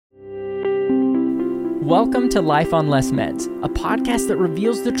Welcome to Life on Less Meds, a podcast that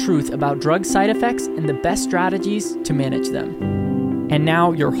reveals the truth about drug side effects and the best strategies to manage them. And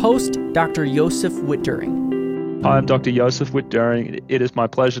now, your host, Dr. Joseph Witt-During. Hi, I'm Dr. Joseph Witt-During. It is my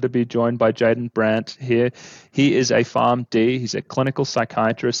pleasure to be joined by Jaden Brandt here. He is a PharmD. He's a clinical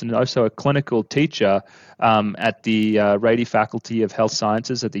psychiatrist and also a clinical teacher at the Rady Faculty of Health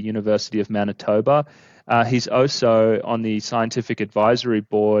Sciences at the University of Manitoba. He's also on the scientific advisory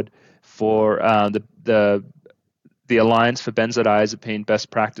board for the Alliance for Benzodiazepine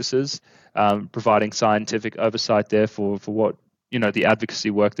Best Practices, providing scientific oversight there for what the advocacy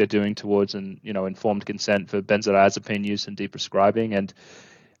work they're doing towards informed consent for benzodiazepine use and deprescribing.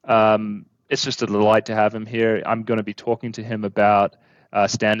 And it's just a delight to have him here. I'm going to be talking to him about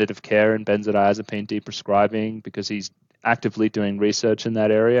standard of care in benzodiazepine deprescribing because he's actively doing research in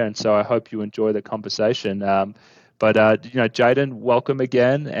that area. And so I hope you enjoy the conversation. But Jaden, welcome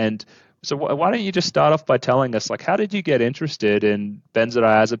again. And so why don't you just start off by telling us, how did you get interested in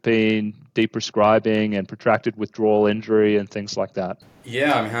benzodiazepine, deprescribing, and protracted withdrawal injury and things like that?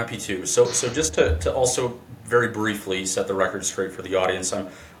 Yeah, I'm happy to. So just to also very briefly set the record straight for the audience,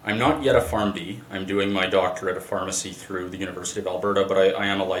 I'm not yet a PharmD. I'm doing my doctorate of pharmacy through the University of Alberta, but I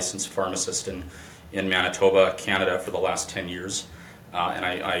am a licensed pharmacist in Manitoba, Canada for the last 10 years. And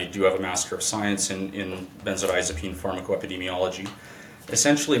I do have a Master of Science in benzodiazepine pharmacoepidemiology.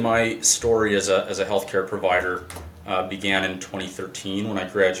 Essentially, my story as a healthcare provider began in 2013 when I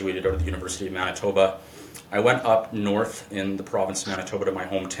graduated out of the University of Manitoba. I went up north in the province of Manitoba to my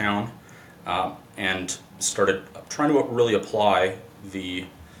hometown and started trying to really apply the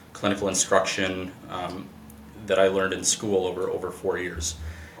clinical instruction that I learned in school over 4 years.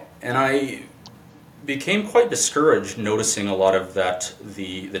 And I became quite discouraged noticing a lot of that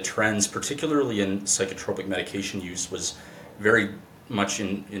the trends, particularly in psychotropic medication use, was very much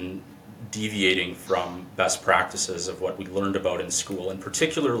in deviating from best practices of what we learned about in school, and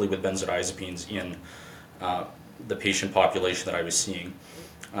particularly with benzodiazepines in the patient population that I was seeing.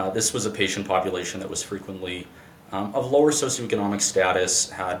 This was a patient population that was frequently of lower socioeconomic status,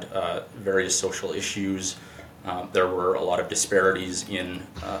 had various social issues. There were a lot of disparities in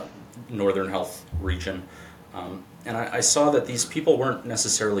northern health region. And I saw that these people weren't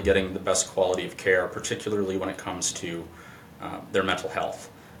necessarily getting the best quality of care, particularly when it comes to their mental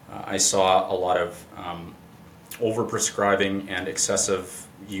health. I saw a lot of overprescribing and excessive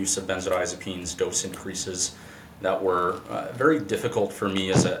use of benzodiazepines, dose increases that were very difficult for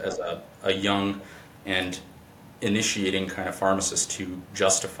me as a young and initiating kind of pharmacist to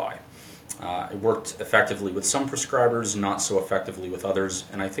justify. I worked effectively with some prescribers, not so effectively with others,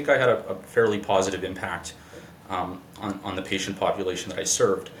 and I think I had a fairly positive impact on the patient population that I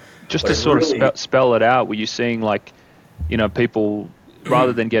served. Just to sort of spell it out, were you seeing people,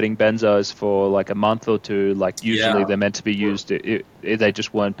 rather than getting benzos for a month or two, usually they're meant to be used, they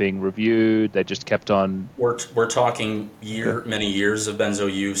just weren't being reviewed, they just kept on? We're talking many years of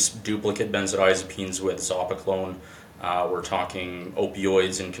benzo use, duplicate benzodiazepines with zopiclone. We're talking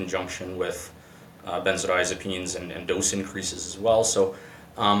opioids in conjunction with benzodiazepines and dose increases as well. So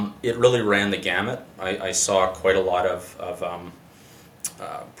it really ran the gamut. I saw quite a lot of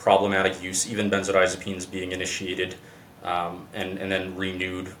problematic use, even benzodiazepines being initiated and then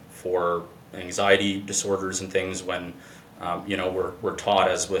renewed for anxiety disorders and things when we're taught,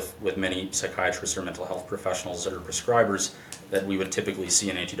 as with many psychiatrists or mental health professionals that are prescribers, that we would typically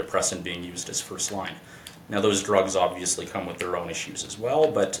see an antidepressant being used as first line. Now, those drugs obviously come with their own issues as well,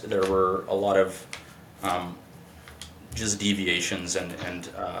 but there were a lot of just deviations and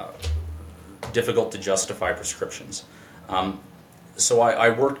difficult to justify prescriptions. So I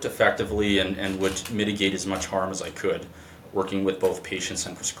worked effectively and would mitigate as much harm as I could, working with both patients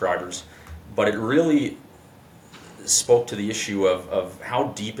and prescribers. But it really spoke to the issue of how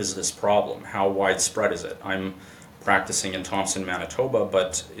deep is this problem? How widespread is it? I'm practicing in Thompson, Manitoba,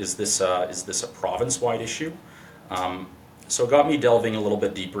 but is this a province-wide issue? So it got me delving a little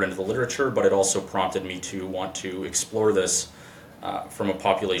bit deeper into the literature, but it also prompted me to want to explore this from a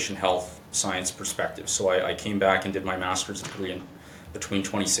population health science perspective. So I came back and did my master's degree between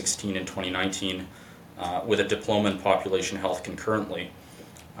 2016 and 2019 with a diploma in population health concurrently,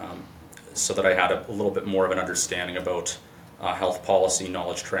 so that I had a little bit more of an understanding about health policy,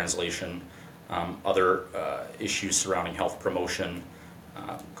 knowledge translation, other issues surrounding health promotion,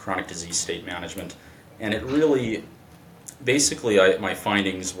 chronic disease state management. And it really, basically, my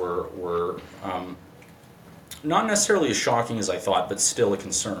findings were not necessarily as shocking as I thought, but still a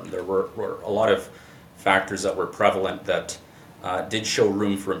concern. There were a lot of factors that were prevalent that did show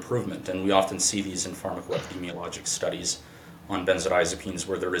room for improvement, and we often see these in pharmacoepidemiologic studies on benzodiazepines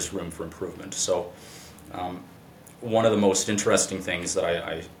where there is room for improvement. So One of the most interesting things that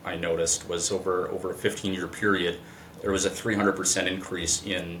I noticed was over a 15-year period, there was a 300% increase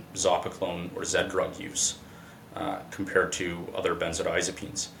in zopiclone or Z drug use compared to other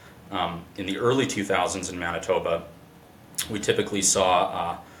benzodiazepines. In the early 2000s in Manitoba, we typically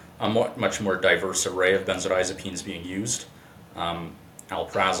saw a much more diverse array of benzodiazepines being used.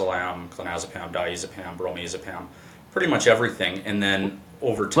 Alprazolam, clonazepam, diazepam, bromazepam, pretty much everything. And then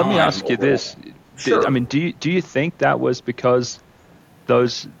over time... Let me ask you this. Sure. Do you think that was because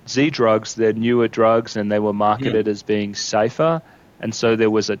those Z drugs, they're newer drugs and they were marketed as being safer, and so there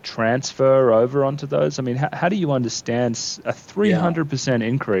was a transfer over onto those? I mean, how do you understand a 300%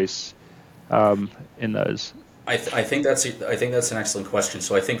 increase in those? I think that's an excellent question.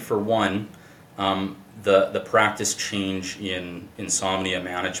 So I think for one, the practice change in insomnia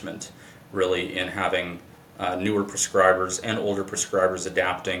management, really in having newer prescribers and older prescribers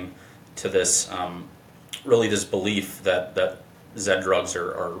adapting to this this belief that Z drugs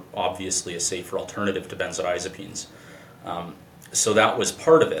are obviously a safer alternative to benzodiazepines. So that was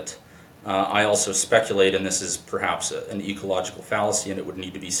part of it. I also speculate, and this is perhaps an ecological fallacy, and it would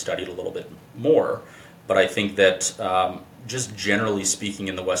need to be studied a little bit more, but I think that just generally speaking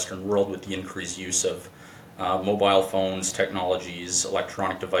in the Western world, with the increased use of mobile phones, technologies,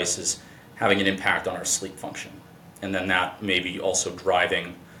 electronic devices, having an impact on our sleep function. And then that may be also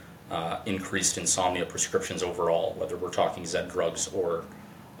driving increased insomnia prescriptions overall, whether we're talking Z drugs or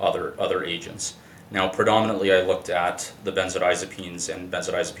other agents. Now, predominantly I looked at the benzodiazepines and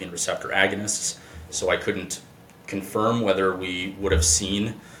benzodiazepine receptor agonists, so I couldn't confirm whether we would have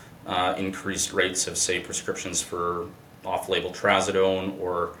seen increased rates of, say, prescriptions for off-label trazodone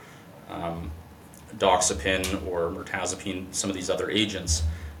or doxepin or mirtazapine, some of these other agents.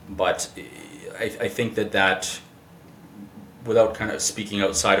 But I think that without kind of speaking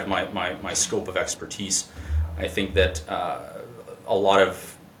outside of my scope of expertise, I think that a lot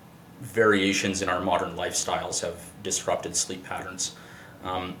of variations in our modern lifestyles have disrupted sleep patterns,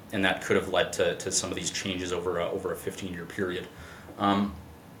 and that could have led to some of these changes over a 15-year period.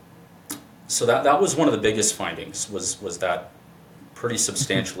 So that was one of the biggest findings, was that pretty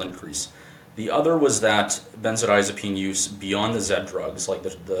substantial increase. The other was that benzodiazepine use beyond the Z drugs, like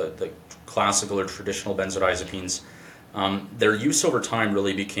the classical or traditional benzodiazepines, their use over time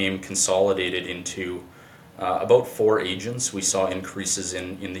really became consolidated into about 4 agents. We saw increases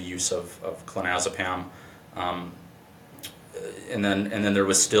in the use of clonazepam, and then there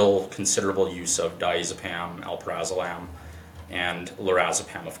was still considerable use of diazepam, alprazolam, and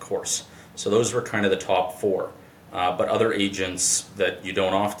lorazepam, of course. So those were kind of the top 4. But other agents that you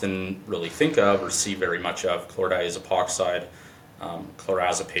don't often really think of or see very much of, chlordiazepoxide,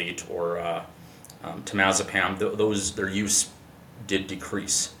 chlorazepate, or temazepam, their use did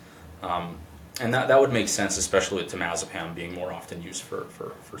decrease. And that would make sense, especially with temazepam being more often used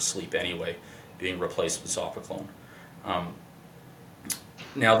for sleep anyway, being replaced with zopiclone.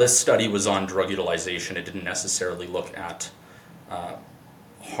 Now, this study was on drug utilization. It didn't necessarily look at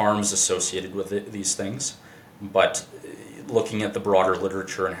harms associated with these things, but looking at the broader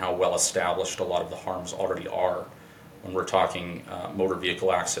literature and how well established a lot of the harms already are, when we're talking motor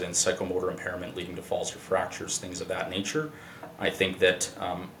vehicle accidents, psychomotor impairment leading to falls or fractures, things of that nature, I think that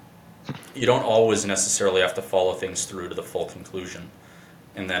you don't always necessarily have to follow things through to the full conclusion.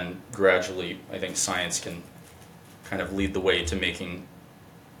 And then gradually, I think science can kind of lead the way to making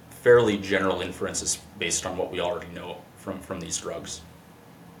fairly general inferences based on what we already know from these drugs.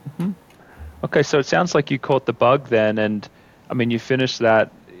 Mm-hmm. Okay, so it sounds like you caught the bug then, and I mean, you finished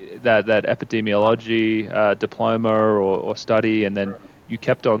that epidemiology diploma or study, and then you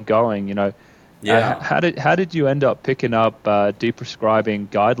kept on going. Yeah. How did you end up picking up Deprescribing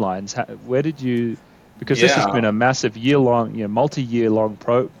Guidlines? Where did you? Because this has been a massive multi-year-long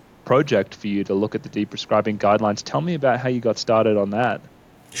project for you to look at the Deprescribing Guidelines. Tell me about how you got started on that.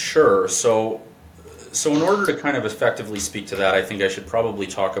 Sure. So in order to kind of effectively speak to that, I think I should probably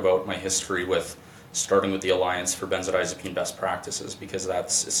talk about my history with starting with the Alliance for Benzodiazepine Best Practices, because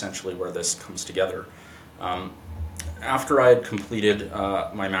that's essentially where this comes together. After I had completed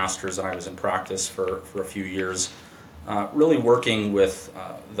my master's and I was in practice for a few years, really working with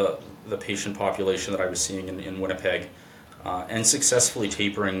the patient population that I was seeing in Winnipeg, and successfully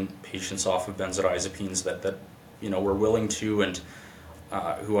tapering patients off of benzodiazepines that were willing to, and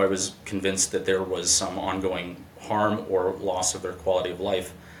who I was convinced that there was some ongoing harm or loss of their quality of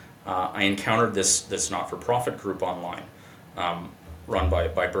life, I encountered this not-for-profit group online, run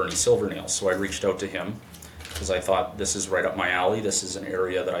by Bernie Silvernail. So I reached out to him because I thought, this is right up my alley. This is an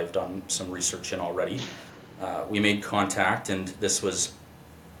area that I've done some research in already. We made contact, and this was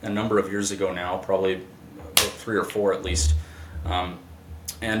a number of years ago now, probably 3 or 4 at least.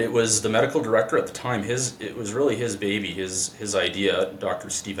 And it was the medical director at the time. It was really his baby, his idea, Dr.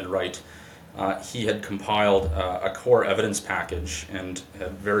 Stephen Wright. He had compiled a core evidence package and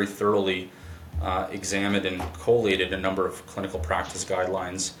had very thoroughly examined and collated a number of clinical practice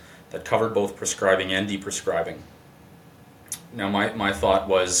guidelines that covered both prescribing and deprescribing. Now, my thought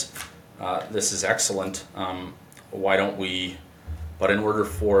was, this is excellent. Why don't we? But in order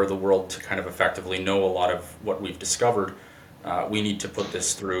for the world to kind of effectively know a lot of what we've discovered, we need to put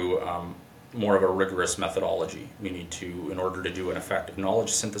this through more of a rigorous methodology. We need to, in order to do an effective knowledge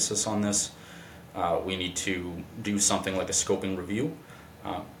synthesis on this, we need to do something like a scoping review.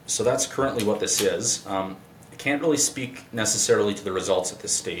 So that's currently what this is. I can't really speak necessarily to the results at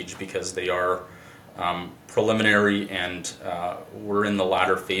this stage because they are preliminary and we're in the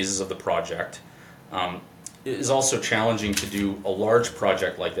latter phases of the project. It is also challenging to do a large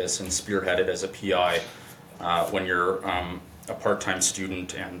project like this and spearhead it as a PI when you're a part-time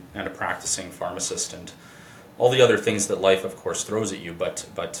student and a practicing pharmacist and all the other things that life, of course, throws at you. But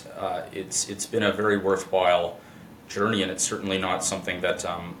it's been a very worthwhile journey, and it's certainly not something that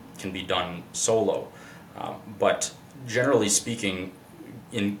can be done solo. But generally speaking,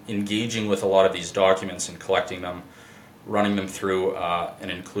 in engaging with a lot of these documents and collecting them, running them through an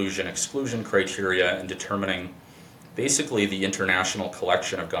inclusion-exclusion criteria and determining basically the international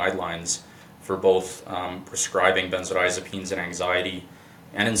collection of guidelines for both prescribing benzodiazepines and anxiety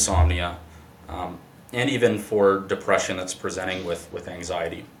and insomnia, and even for depression that's presenting with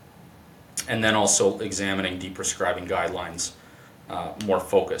anxiety. And then also examining deprescribing guidelines more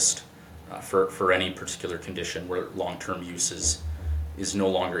focused for any particular condition where long-term use is no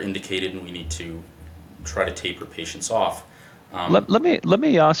longer indicated and we need to try to taper patients off. Let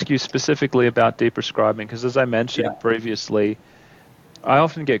me ask you specifically about deprescribing, because as I mentioned previously, I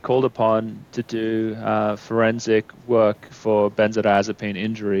often get called upon to do forensic work for benzodiazepine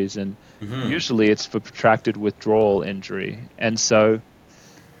injuries, and usually it's for protracted withdrawal injury. And so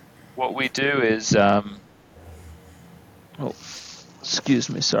what we do is, excuse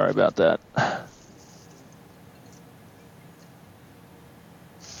me, sorry about that.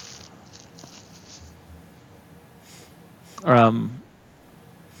 I'm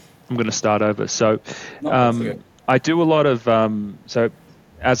going to start over. So I do a lot of, so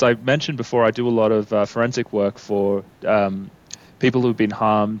as I mentioned before, I do a lot of forensic work for people who've been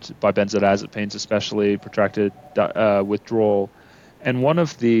harmed by benzodiazepines, especially protracted withdrawal. And one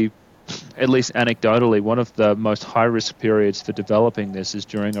of the, at least anecdotally, one of the most high-risk periods for developing this is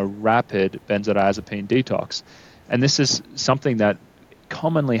during a rapid benzodiazepine detox. And this is something that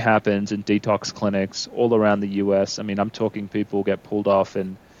commonly happens in detox clinics all around the US. I mean, I'm talking people get pulled off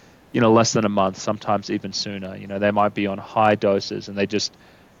in, less than a month, sometimes even sooner. They might be on high doses and they just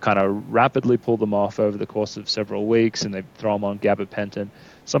kind of rapidly pull them off over the course of several weeks and they throw them on gabapentin.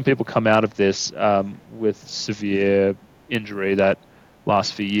 Some people come out of this with severe injury that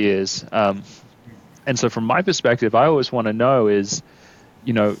lasts for years. And so from my perspective, I always want to know is,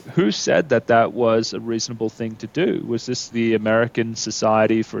 who said that was a reasonable thing to do? Was this the American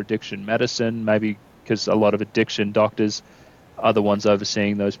Society for Addiction Medicine? Maybe because a lot of addiction doctors are the ones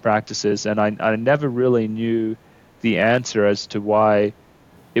overseeing those practices. And I never really knew the answer as to why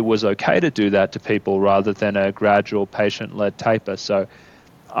it was okay to do that to people rather than a gradual patient-led taper. So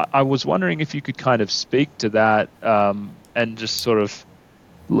I was wondering if you could kind of speak to that and just sort of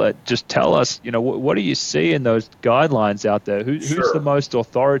just tell us, what do you see in those guidelines out there? Who's the most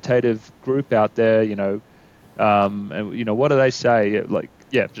authoritative group out there? And what do they say?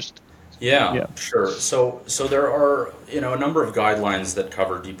 Sure. So there are a number of guidelines that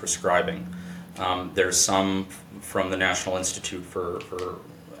cover deprescribing. There's some from the National Institute for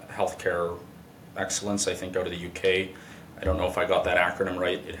Healthcare Excellence, I think, out of the UK. I don't know if I got that acronym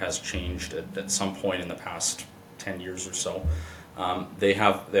right. It has changed at some point in the past 10 years or so. They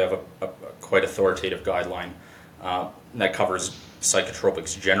have a quite authoritative guideline that covers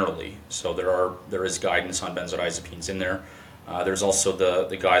psychotropics generally. So there is guidance on benzodiazepines in there. There's also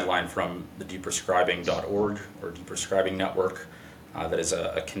the guideline from the Deprescribing.org or Deprescribing Network that is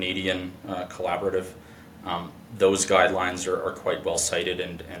a Canadian collaborative. Those guidelines are quite well cited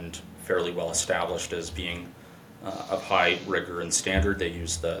and fairly well established as being of high rigor and standard. They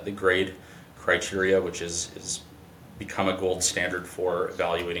use the grade criteria, which is become a gold standard for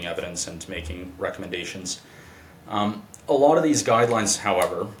evaluating evidence and making recommendations. A lot of these guidelines,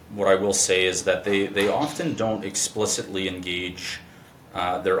 however, what I will say is that they often don't explicitly engage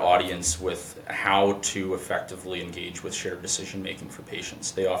their audience with how to effectively engage with shared decision making for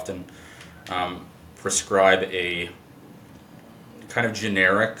patients. They often prescribe a kind of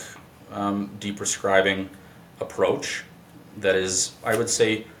generic deprescribing approach that is, I would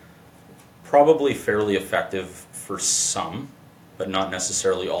say, probably fairly effective for some, but not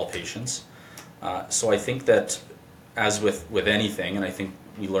necessarily all patients. So I think that, as with anything, and I think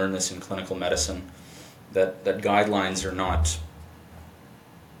we learn this in clinical medicine, that guidelines are not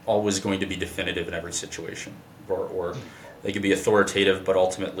always going to be definitive in every situation, or they can be authoritative, but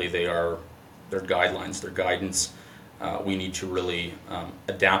ultimately they're guidelines, they're guidance. We need to really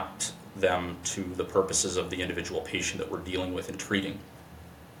adapt them to the purposes of the individual patient that we're dealing with and treating.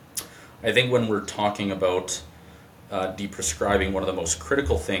 I think when we're talking about deprescribing, one of the most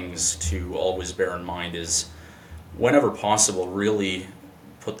critical things to always bear in mind is, whenever possible, really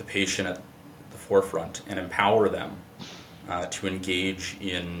put the patient at the forefront and empower them to engage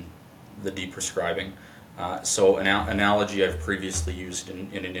in the deprescribing. So an analogy I've previously used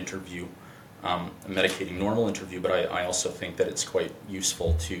in an interview, a medicating normal interview, but I also think that it's quite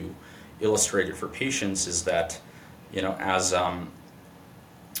useful to illustrate it for patients, is that, as an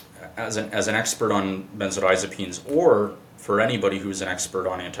expert on benzodiazepines, or for anybody who's an expert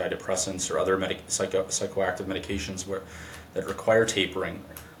on antidepressants or other psychoactive medications that require tapering,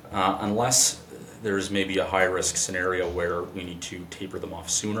 unless there's maybe a high-risk scenario where we need to taper them off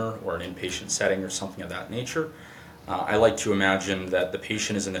sooner, or an inpatient setting or something of that nature, I like to imagine that the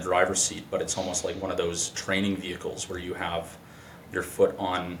patient is in the driver's seat, but it's almost like one of those training vehicles where you have your foot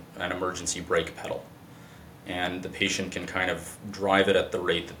on an emergency brake pedal, and the patient can kind of drive it at the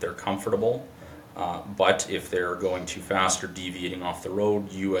rate that they're comfortable. But if they're going too fast or deviating off the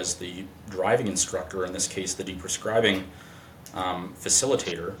road, you, as the driving instructor, in this case the deprescribing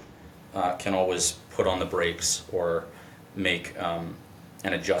facilitator, can always put on the brakes or make an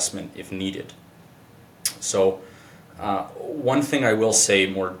adjustment if needed. So one thing I will say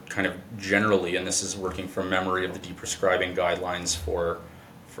more kind of generally, and this is working from memory of the deprescribing guidelines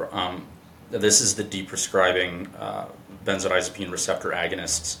this is the deprescribing benzodiazepine receptor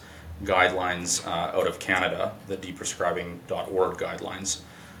agonists guidelines out of Canada, the deprescribing.org guidelines,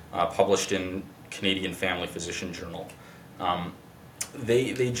 published in Canadian Family Physician Journal.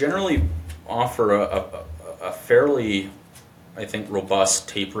 They generally offer a fairly, I think, robust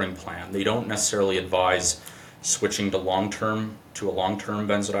tapering plan. They don't necessarily advise switching to a long-term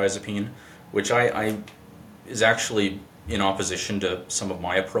benzodiazepine, which I is actually in opposition to some of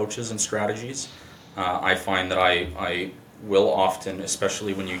my approaches and strategies. I find that I will often,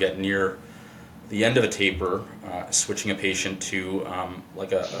 especially when you get near the end of a taper, switching a patient to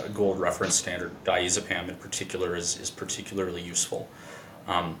like a gold reference standard, diazepam in particular, is particularly useful.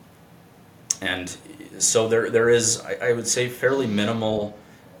 And so there is, I would say, fairly minimal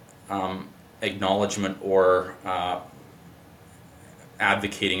acknowledgement or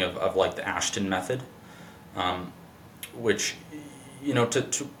advocating of like the Ashton method, which,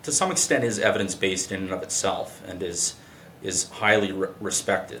 to some extent is evidence-based in and of itself and is highly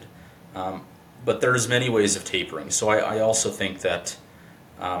respected. But there's many ways of tapering. So I also think that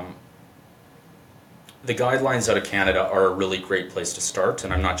the guidelines out of Canada are a really great place to start,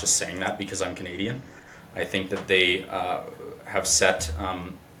 and I'm not just saying that because I'm Canadian. I think that they have set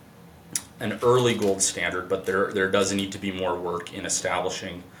an early gold standard, but there does need to be more work in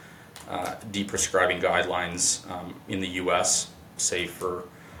establishing deprescribing guidelines in the U.S., say for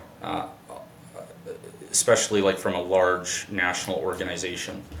especially like from a large national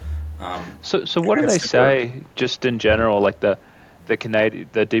organization. So what do they say just in general, like the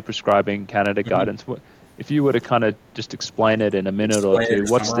deprescribing Canada guidance? What, if you were to kind of just explain it in a minute or two,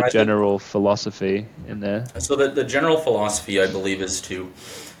 what's the general philosophy in there? So the general philosophy, I believe, is to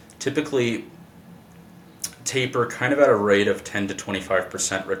typically taper kind of at a rate of 10 to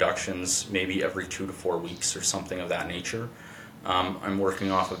 25% reductions, maybe every 2 to 4 weeks or something of that nature. I'm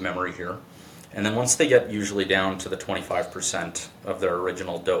working off of memory here. And then once they get usually down to the 25% of their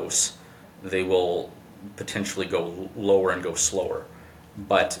original dose, they will potentially go lower and go slower.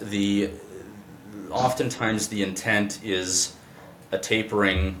 But oftentimes the intent is a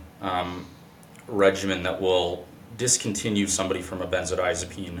tapering regimen that will discontinue somebody from a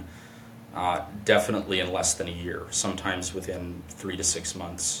benzodiazepine definitely in less than a year, sometimes within 3 to 6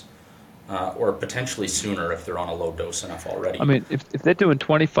 months. Or potentially sooner if they're on a low dose enough already. I mean, if they're doing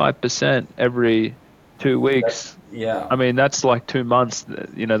 25% every 2 weeks, I mean, that's like 2 months,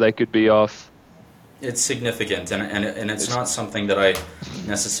 they could be off. It's significant, and it's not something that I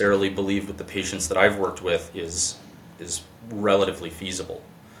necessarily believe with the patients that I've worked with is relatively feasible.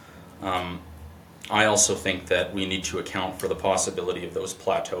 I also think that we need to account for the possibility of those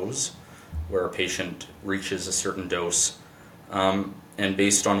plateaus where a patient reaches a certain dose, and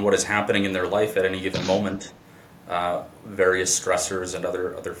based on what is happening in their life at any given moment, various stressors and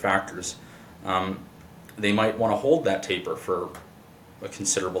other factors, they might want to hold that taper for a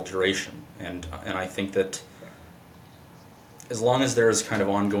considerable duration. And I think that as long as there is kind of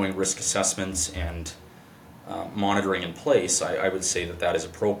ongoing risk assessments and monitoring in place, I would say that that is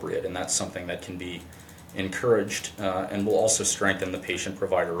appropriate, and that's something that can be encouraged and will also strengthen the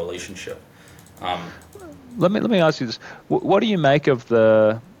patient-provider relationship. Let me ask you this: what do you make of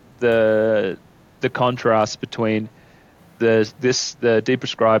the contrast between the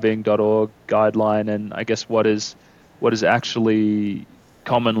Deprescribing.org guideline and I guess what is actually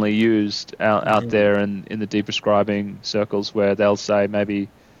commonly used out there in the deprescribing circles, where they'll say maybe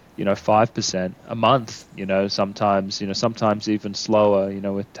 5% a month, sometimes even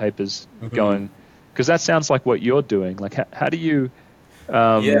slower, with tapers going, because that sounds like what you're doing. Like how do you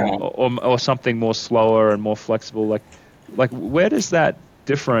or something more slower and more flexible, like where does that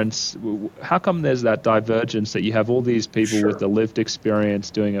difference, how come there's that divergence that you have all these people with the lived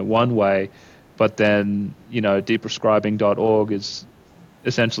experience doing it one way, but then deprescribing.org is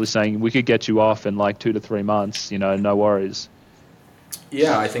essentially saying we could get you off in like 2 to 3 months, no worries?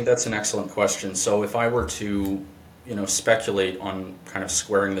 Yeah, I think that's an excellent question. So if I were to speculate on kind of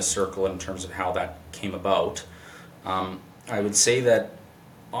squaring the circle in terms of how that came about, I would say that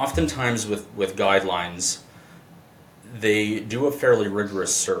oftentimes with guidelines, they do a fairly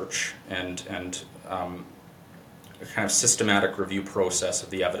rigorous search and a kind of systematic review process of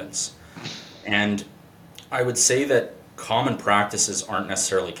the evidence. And I would say that common practices aren't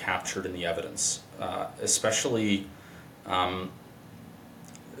necessarily captured in the evidence, especially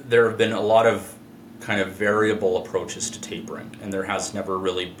there have been a lot of kind of variable approaches to tapering, and there has never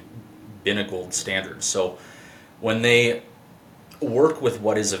really been a gold standard. So when they work with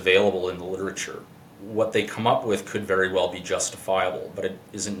what is available in the literature, what they come up with could very well be justifiable, but it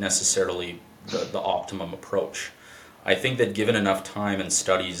isn't necessarily the optimum approach. I think that given enough time and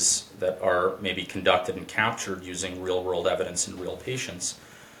studies that are maybe conducted and captured using real-world evidence in real patients,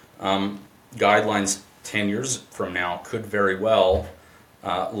 guidelines 10 years from now could very well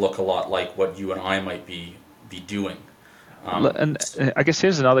look a lot like what you and I might be doing. And I guess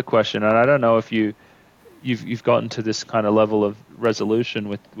here's another question, and I don't know if you've gotten to this kind of level of resolution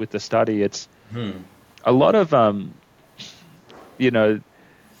with the study. It's a lot of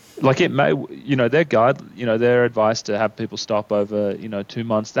like it may, their advice to have people stop over 2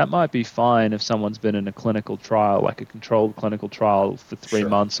 months, that might be fine if someone's been in a clinical trial, like a controlled clinical trial for 3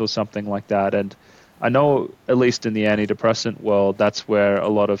 months or something like that. And I know, at least in the antidepressant world, that's where a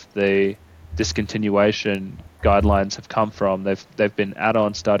lot of the discontinuation guidelines have come from. They've been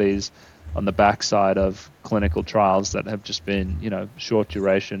add-on studies on the backside of clinical trials that have just been, short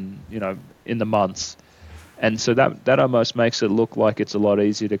duration, in the months. And so that almost makes it look like it's a lot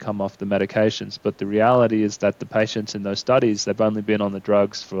easier to come off the medications. But the reality is that the patients in those studies, they've only been on the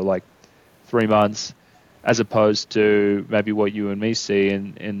drugs for like 3 months, as opposed to maybe what you and me see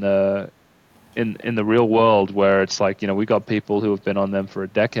in the real world, where it's like, we got people who have been on them for a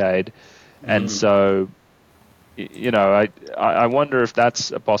decade. And so, I wonder if that's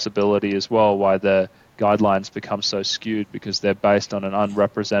a possibility as well, why the guidelines become so skewed, because they're based on an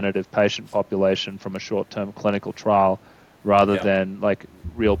unrepresentative patient population from a short-term clinical trial rather than like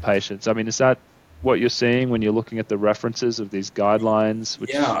real patients. I mean, is that what you're seeing when you're looking at the references of these guidelines?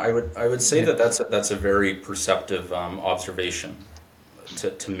 I would say that's a very perceptive observation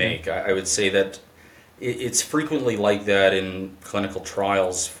to make. I would say that it's frequently like that in clinical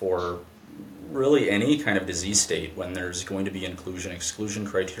trials for really any kind of disease state, when there's going to be inclusion-exclusion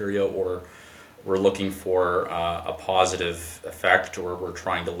criteria, or we're looking for a positive effect, or we're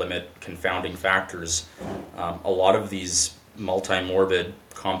trying to limit confounding factors. A lot of these multi-morbid,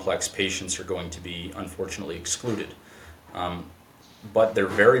 complex patients are going to be unfortunately excluded. But they're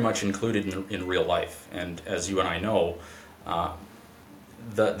very much included in real life. And as you and I know,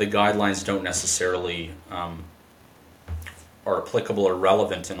 the guidelines don't necessarily are applicable or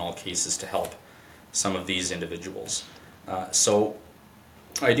relevant in all cases to help some of these individuals. So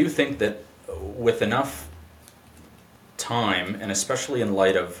I do think that with enough time, and especially in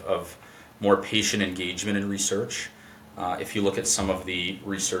light of more patient engagement in research, if you look at some of the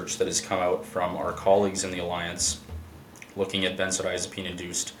research that has come out from our colleagues in the Alliance, looking at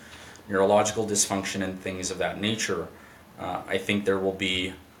benzodiazepine-induced neurological dysfunction and things of that nature, I think there will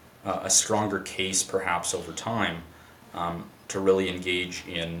be a stronger case perhaps over time to really engage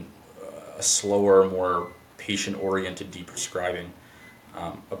in a slower, more patient-oriented deprescribing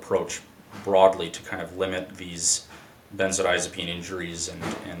approach broadly to kind of limit these benzodiazepine injuries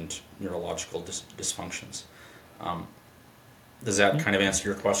and neurological dysfunctions. Does that kind of answer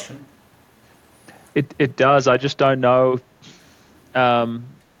your question? It does. I just don't know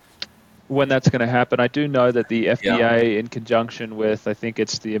when that's going to happen. I do know that the FDA, in conjunction with, I think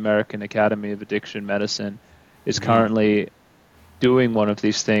it's the American Academy of Addiction Medicine, is currently doing one of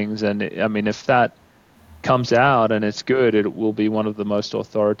these things. And I mean, if that comes out and it's good, it will be one of the most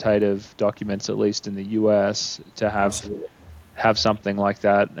authoritative documents, at least in the US, to have something like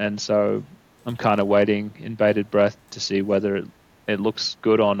that. And so I'm kind of waiting in bated breath to see whether it looks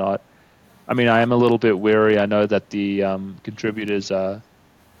good or not. I mean, I am a little bit weary. I know that the contributors are,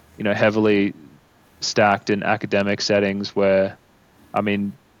 heavily stacked in academic settings where, I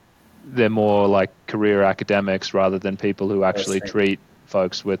mean, they're more like career academics rather than people who actually treat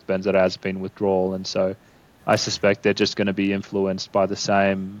folks with benzodiazepine withdrawal. And so I suspect they're just going to be influenced by the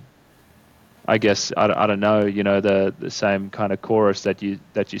same, I guess, I don't know, the same kind of chorus that you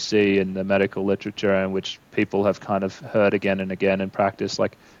see in the medical literature, and which people have kind of heard again and again in practice,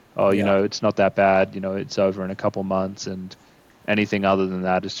 like, it's not that bad, it's over in a couple months, and anything other than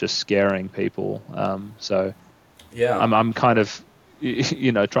that is just scaring people. I'm kind of,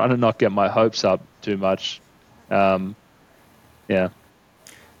 trying to not get my hopes up too much. No,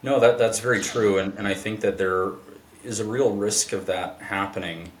 that's very true, and I think that there is a real risk of that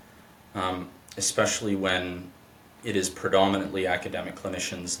happening, especially when it is predominantly academic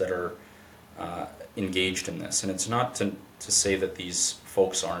clinicians that are engaged in this. And it's not to say that these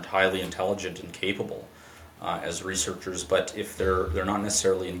folks aren't highly intelligent and capable as researchers, but if they're not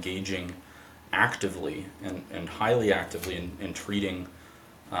necessarily engaging actively and highly actively in treating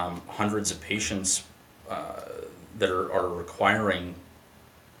hundreds of patients that are requiring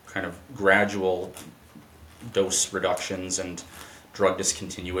kind of gradual dose reductions and drug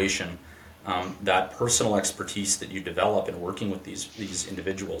discontinuation, that personal expertise that you develop in working with these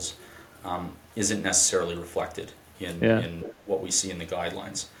individuals isn't necessarily reflected in what we see in the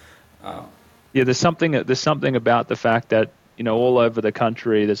guidelines. There's something about the fact that all over the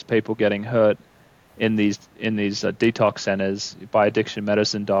country there's people getting hurt in these detox centers by addiction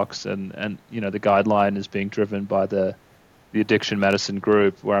medicine docs, and the guideline is being driven by the addiction medicine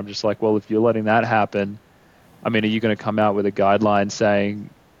group, where I'm just like, well, if you're letting that happen, I mean, are you going to come out with a guideline saying,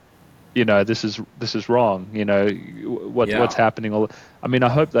 this is wrong? What's happening? I mean, I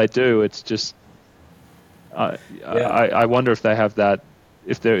hope they do. It's just, I wonder if they have that,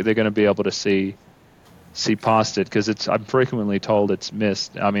 if they're going to be able to see past it, because I'm frequently told it's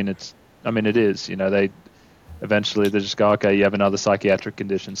missed. I mean, it is. They eventually they just go, okay, you have another psychiatric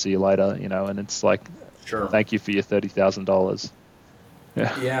condition. See you later. And it's like, sure, thank you for your $30,000.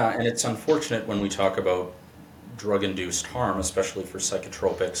 Yeah, and it's unfortunate when we talk about drug-induced harm, especially for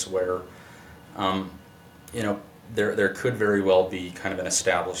psychotropics, where there could very well be kind of an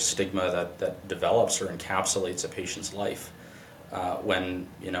established stigma that develops or encapsulates a patient's life when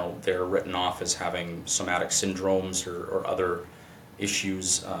they're written off as having somatic syndromes or other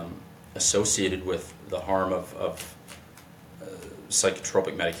issues associated with the harm of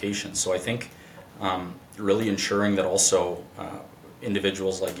psychotropic medications. So I think really ensuring that also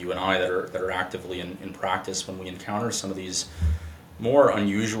individuals like you and I that are actively in practice, when we encounter some of these more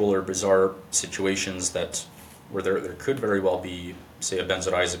unusual or bizarre situations where there could very well be, say, a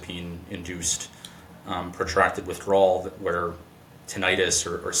benzodiazepine-induced protracted withdrawal, where tinnitus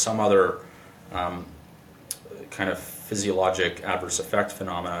or some other kind of physiologic adverse effect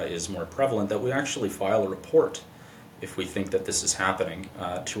phenomena is more prevalent, that we actually file a report if we think that this is happening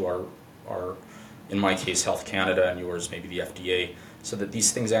to our, in my case, Health Canada, and yours maybe the FDA, so that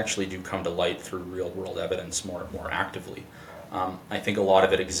these things actually do come to light through real-world evidence more actively. I think a lot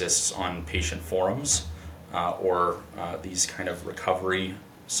of it exists on patient forums or these kind of recovery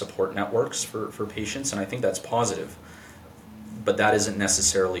support networks for patients, and I think that's positive. But that isn't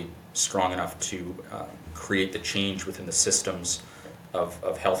necessarily strong enough to create the change within the systems of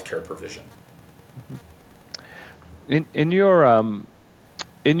healthcare provision. In your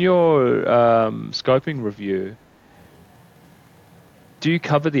scoping review, do you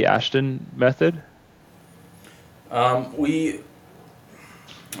cover the Ashton method? I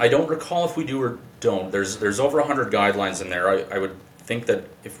don't recall if we do or don't. There's over 100 guidelines in there. I would think that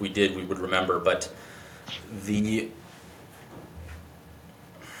if we did, we would remember. But the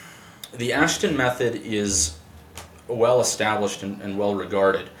Ashton method is well established and well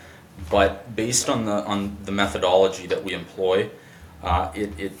regarded, but based on the methodology that we employ,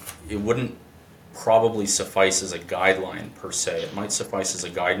 it wouldn't probably suffice as a guideline per se. It might suffice as a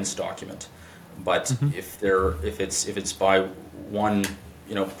guidance document, but if it's by one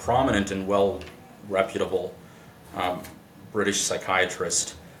prominent and well reputable British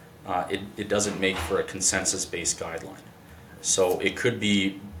psychiatrist, it doesn't make for a consensus-based guideline. So it could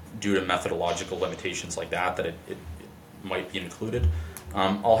be due to methodological limitations like that it might be included,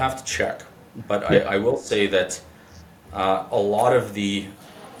 I'll have to check, but I will say that a lot of the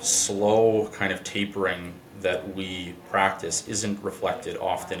slow kind of tapering that we practice isn't reflected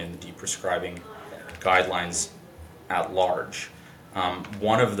often in the deprescribing guidelines at large.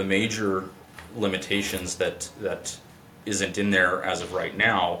 One of the major limitations that isn't in there as of right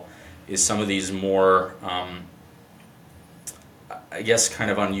now is some of these more, I guess,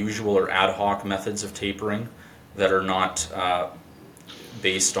 kind of unusual or ad hoc methods of tapering that are not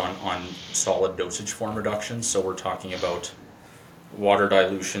based on solid dosage form reductions. So we're talking about water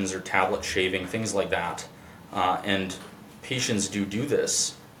dilutions or tablet shaving, things like that. And patients do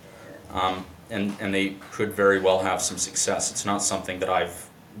this, and they could very well have some success. It's not something that I've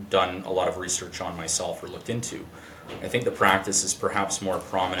done a lot of research on myself or looked into. I think the practice is perhaps more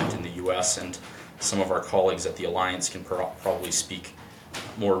prominent in the US, and some of our colleagues at the Alliance can probably speak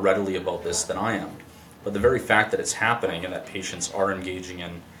more readily about this than I am. But the very fact that it's happening and that patients are engaging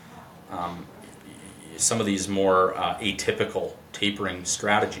in some of these more atypical tapering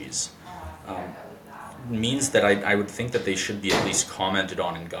strategies means that I would think that they should be at least commented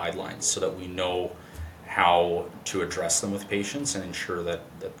on in guidelines so that we know how to address them with patients and ensure that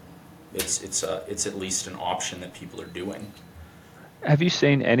it's at least an option that people are doing. Have you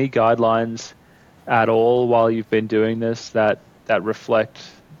seen any guidelines at all while you've been doing this that reflect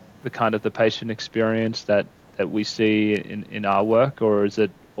the kind of the patient experience that we see in our work, or is it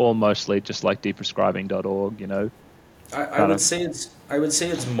all mostly just like deprescribing.org, you know? I would say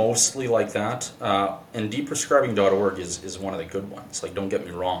it's mostly like that, and deprescribing.org is one of the good ones. Like, don't get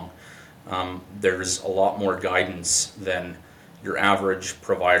me wrong, there's a lot more guidance than your average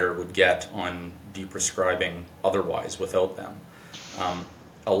provider would get on deprescribing otherwise without them.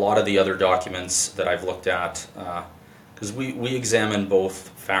 A lot of the other documents that I've looked at, because we examine both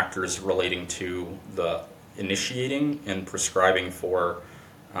factors relating to the initiating and prescribing for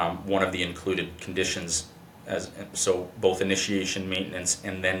one of the included conditions, so both initiation, maintenance,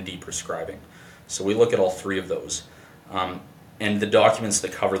 and then deprescribing. So we look at all three of those, and the documents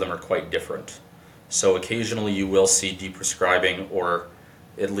that cover them are quite different. So occasionally you will see deprescribing or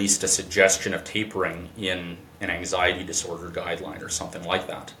at least a suggestion of tapering in an anxiety disorder guideline or something like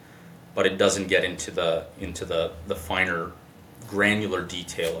that, but it doesn't get into the finer granular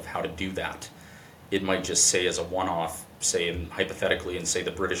detail of how to do that. It might just say as a one-off, say hypothetically, and say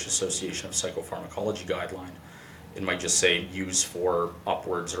the British Association of Psychopharmacology guideline, it might just say use for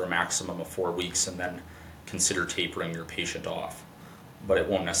upwards or a maximum of 4 weeks and then consider tapering your patient off, but it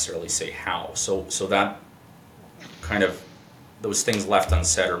won't necessarily say how. So that kind of, those things left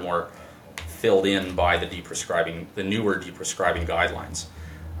unsaid are more filled in by the newer deprescribing guidelines.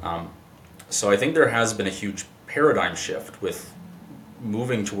 So I think there has been a huge paradigm shift with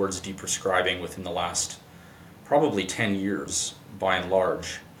moving towards deprescribing within the last probably 10 years by and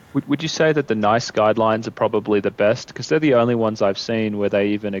large. Would you say that the NICE guidelines are probably the best? Because they're the only ones I've seen where they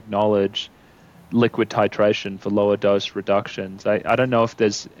even acknowledge liquid titration for lower dose reductions. I don't know if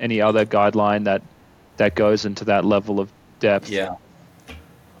there's any other guideline that goes into that level of depth. Yeah.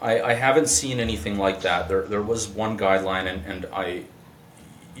 I haven't seen anything like that. There was one guideline, and I,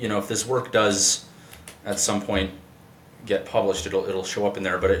 if this work does at some point get published, it'll show up in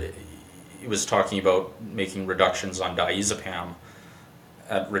there, but it was talking about making reductions on diazepam,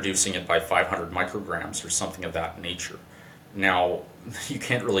 reducing it by 500 micrograms or something of that nature. Now, you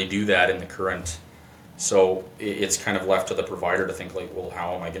can't really do that in the current, so it's kind of left to the provider to think like, well,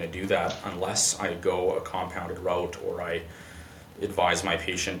 how am I going to do that unless I go a compounded route or I advise my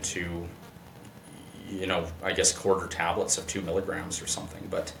patient to, I guess quarter tablets of 2 milligrams or something.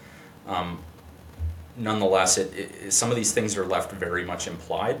 But nonetheless, some of these things are left very much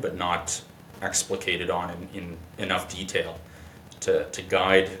implied but not explicated on in enough detail to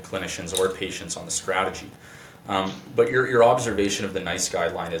guide clinicians or patients on the strategy. But your observation of the NICE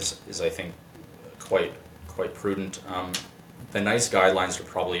guideline is I think quite prudent. The NICE guidelines are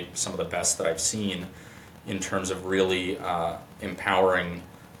probably some of the best that I've seen in terms of really empowering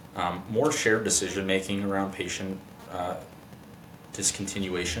more shared decision making around patient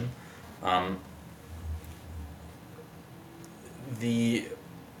discontinuation.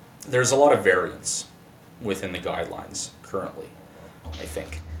 There's a lot of variance within the guidelines currently, I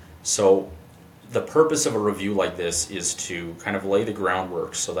think. So the purpose of a review like this is to kind of lay the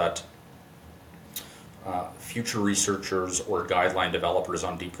groundwork so that future researchers or guideline developers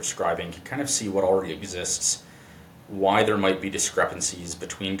on deprescribing can kind of see what already exists, why there might be discrepancies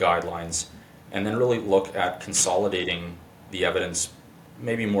between guidelines, and then really look at consolidating the evidence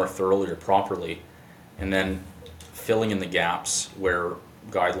maybe more thoroughly or properly, and then filling in the gaps where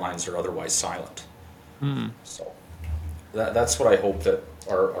guidelines are otherwise silent. So that's what I hope that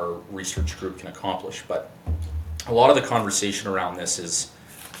our research group can accomplish. But a lot of the conversation around this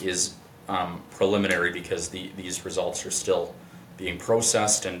is preliminary because these results are still being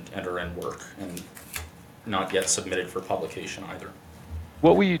processed and are in work and not yet submitted for publication either.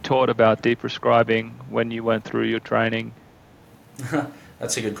 What were you taught about deprescribing when you went through your training?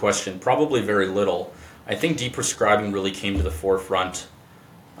 That's a good question. Probably very little. I think deprescribing really came to the forefront.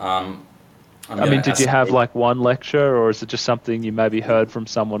 Did you have like one lecture, or is it just something you maybe heard from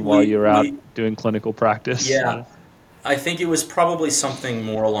someone while you're out doing clinical practice? Yeah, I think it was probably something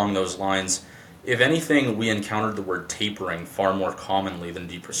more along those lines. If anything, we encountered the word tapering far more commonly than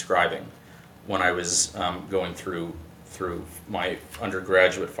deprescribing when I was going through my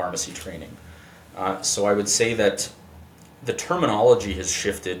undergraduate pharmacy training. So I would say that the terminology has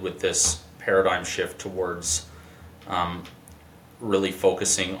shifted with this paradigm shift towards really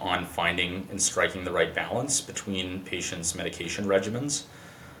focusing on finding and striking the right balance between patients' medication regimens.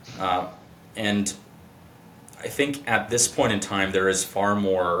 And I think at this point in time, there is far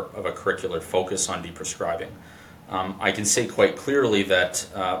more of a curricular focus on deprescribing. I can say quite clearly that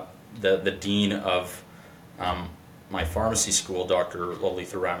the dean of my pharmacy school, Dr.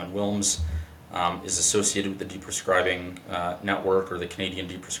 Lolitha Raman-Wilms, is associated with the Deprescribing Network, or the Canadian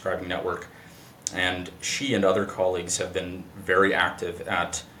Deprescribing Network, and she and other colleagues have been very active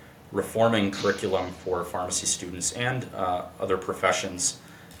at reforming curriculum for pharmacy students and other professions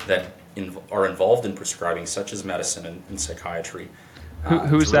that are involved in prescribing, such as medicine and psychiatry.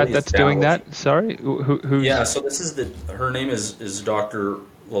 Who's that that's doing that? Sorry? Who's... Yeah, so this is her name is Dr.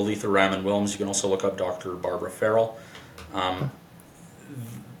 Lolitha Raman-Wilms. You can also look up Dr. Barbara Farrell.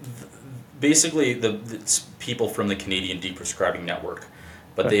 Basically, it's people from the Canadian Deprescribing Network,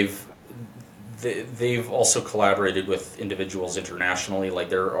 but they've also collaborated with individuals internationally. Like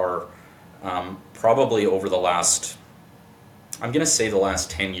there are probably over the last, I'm going to say the last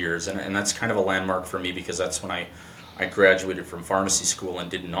 10 years, and that's kind of a landmark for me because that's when I graduated from pharmacy school and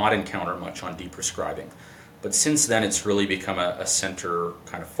did not encounter much on deprescribing. But since then, it's really become a center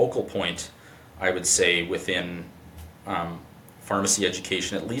kind of focal point, I would say, within pharmacy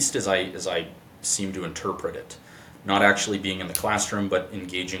education, at least as I seem to interpret it. Not actually being in the classroom, but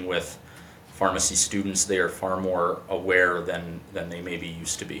engaging with pharmacy students. They are far more aware than they maybe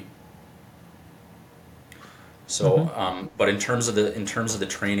used to be. So, but in terms of the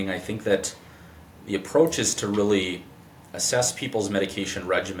training, I think that the approach is to really assess people's medication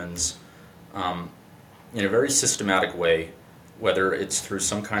regimens in a very systematic way, whether it's through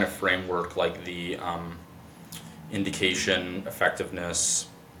some kind of framework like the indication, effectiveness,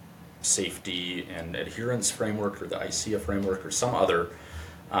 safety, and adherence framework, or the ICEA framework, or some other.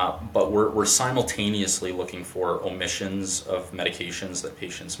 But we're simultaneously looking for omissions of medications that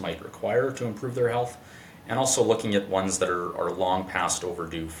patients might require to improve their health, and also looking at ones that are long past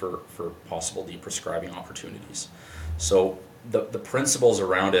overdue for possible deprescribing opportunities. So the principles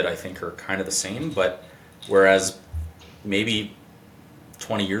around it, I think, are kind of the same, but whereas maybe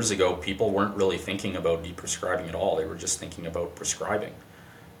 20 years ago, people weren't really thinking about deprescribing at all. They were just thinking about prescribing,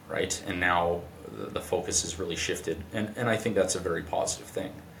 right? And now the focus has really shifted, and I think that's a very positive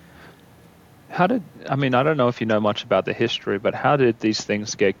thing. I don't know if you know much about the history, but how did these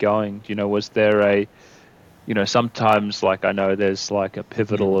things get going? Was there sometimes, like, I know there's like a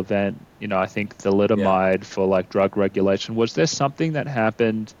pivotal event, I think thalidomide for like drug regulation. Was there something that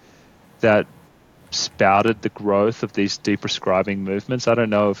happened that spouted the growth of these deprescribing movements? I don't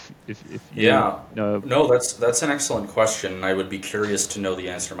know if you know. No, that's an excellent question. I would be curious to know the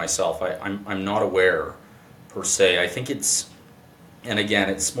answer myself. I'm not aware per se. I think it's, and again,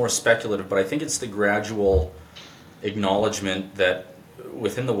 it's more speculative, but I think it's the gradual acknowledgement that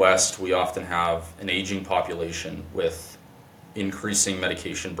within the West we often have an aging population with increasing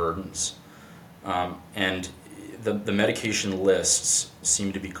medication burdens, and the medication lists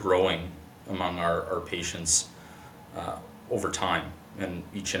seem to be growing among our patients over time and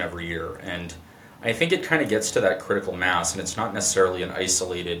each and every year. And I think it kind of gets to that critical mass, and it's not necessarily an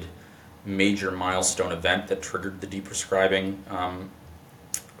isolated major milestone event that triggered the deprescribing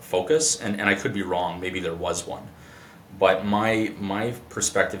focus, and I could be wrong, maybe there was one. But my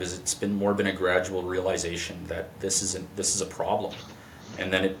perspective is it's been a gradual realization that this is a problem.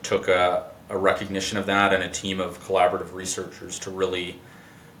 And then it took a recognition of that and a team of collaborative researchers to really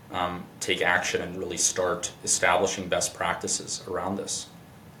take action and really start establishing best practices around this.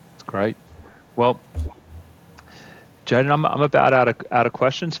 Great. Well, Jaden, I'm about out of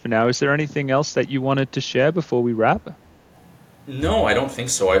questions for now. Is there anything else that you wanted to share before we wrap? No, I don't think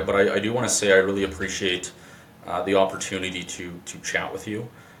so. But I do want to say I really appreciate the opportunity to chat with you.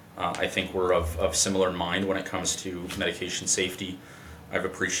 I think we're of similar mind when it comes to medication safety. I've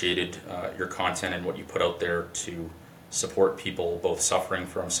appreciated your content and what you put out there to support people both suffering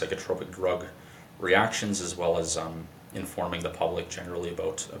from psychotropic drug reactions as well as informing the public generally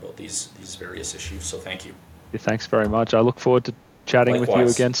about these various issues. So thank you. Thanks very much. I look forward to chatting Likewise.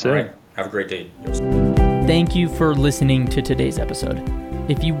 with you again soon. All right. Have a great day. Thank you for listening to today's episode.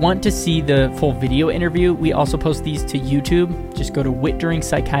 If you want to see the full video interview, we also post these to YouTube. Just go to Wit During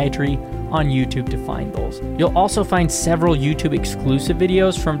Psychiatry on YouTube to find those. You'll also find several YouTube exclusive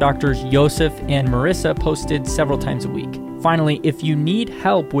videos from Drs. Joseph and Marissa posted several times a week. Finally, if you need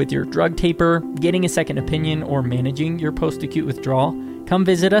help with your drug taper, getting a second opinion, or managing your post-acute withdrawal, come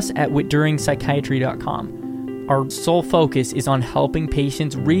visit us at witduringpsychiatry.com. Our sole focus is on helping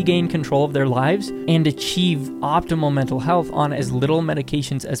patients regain control of their lives and achieve optimal mental health on as little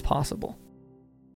medications as possible.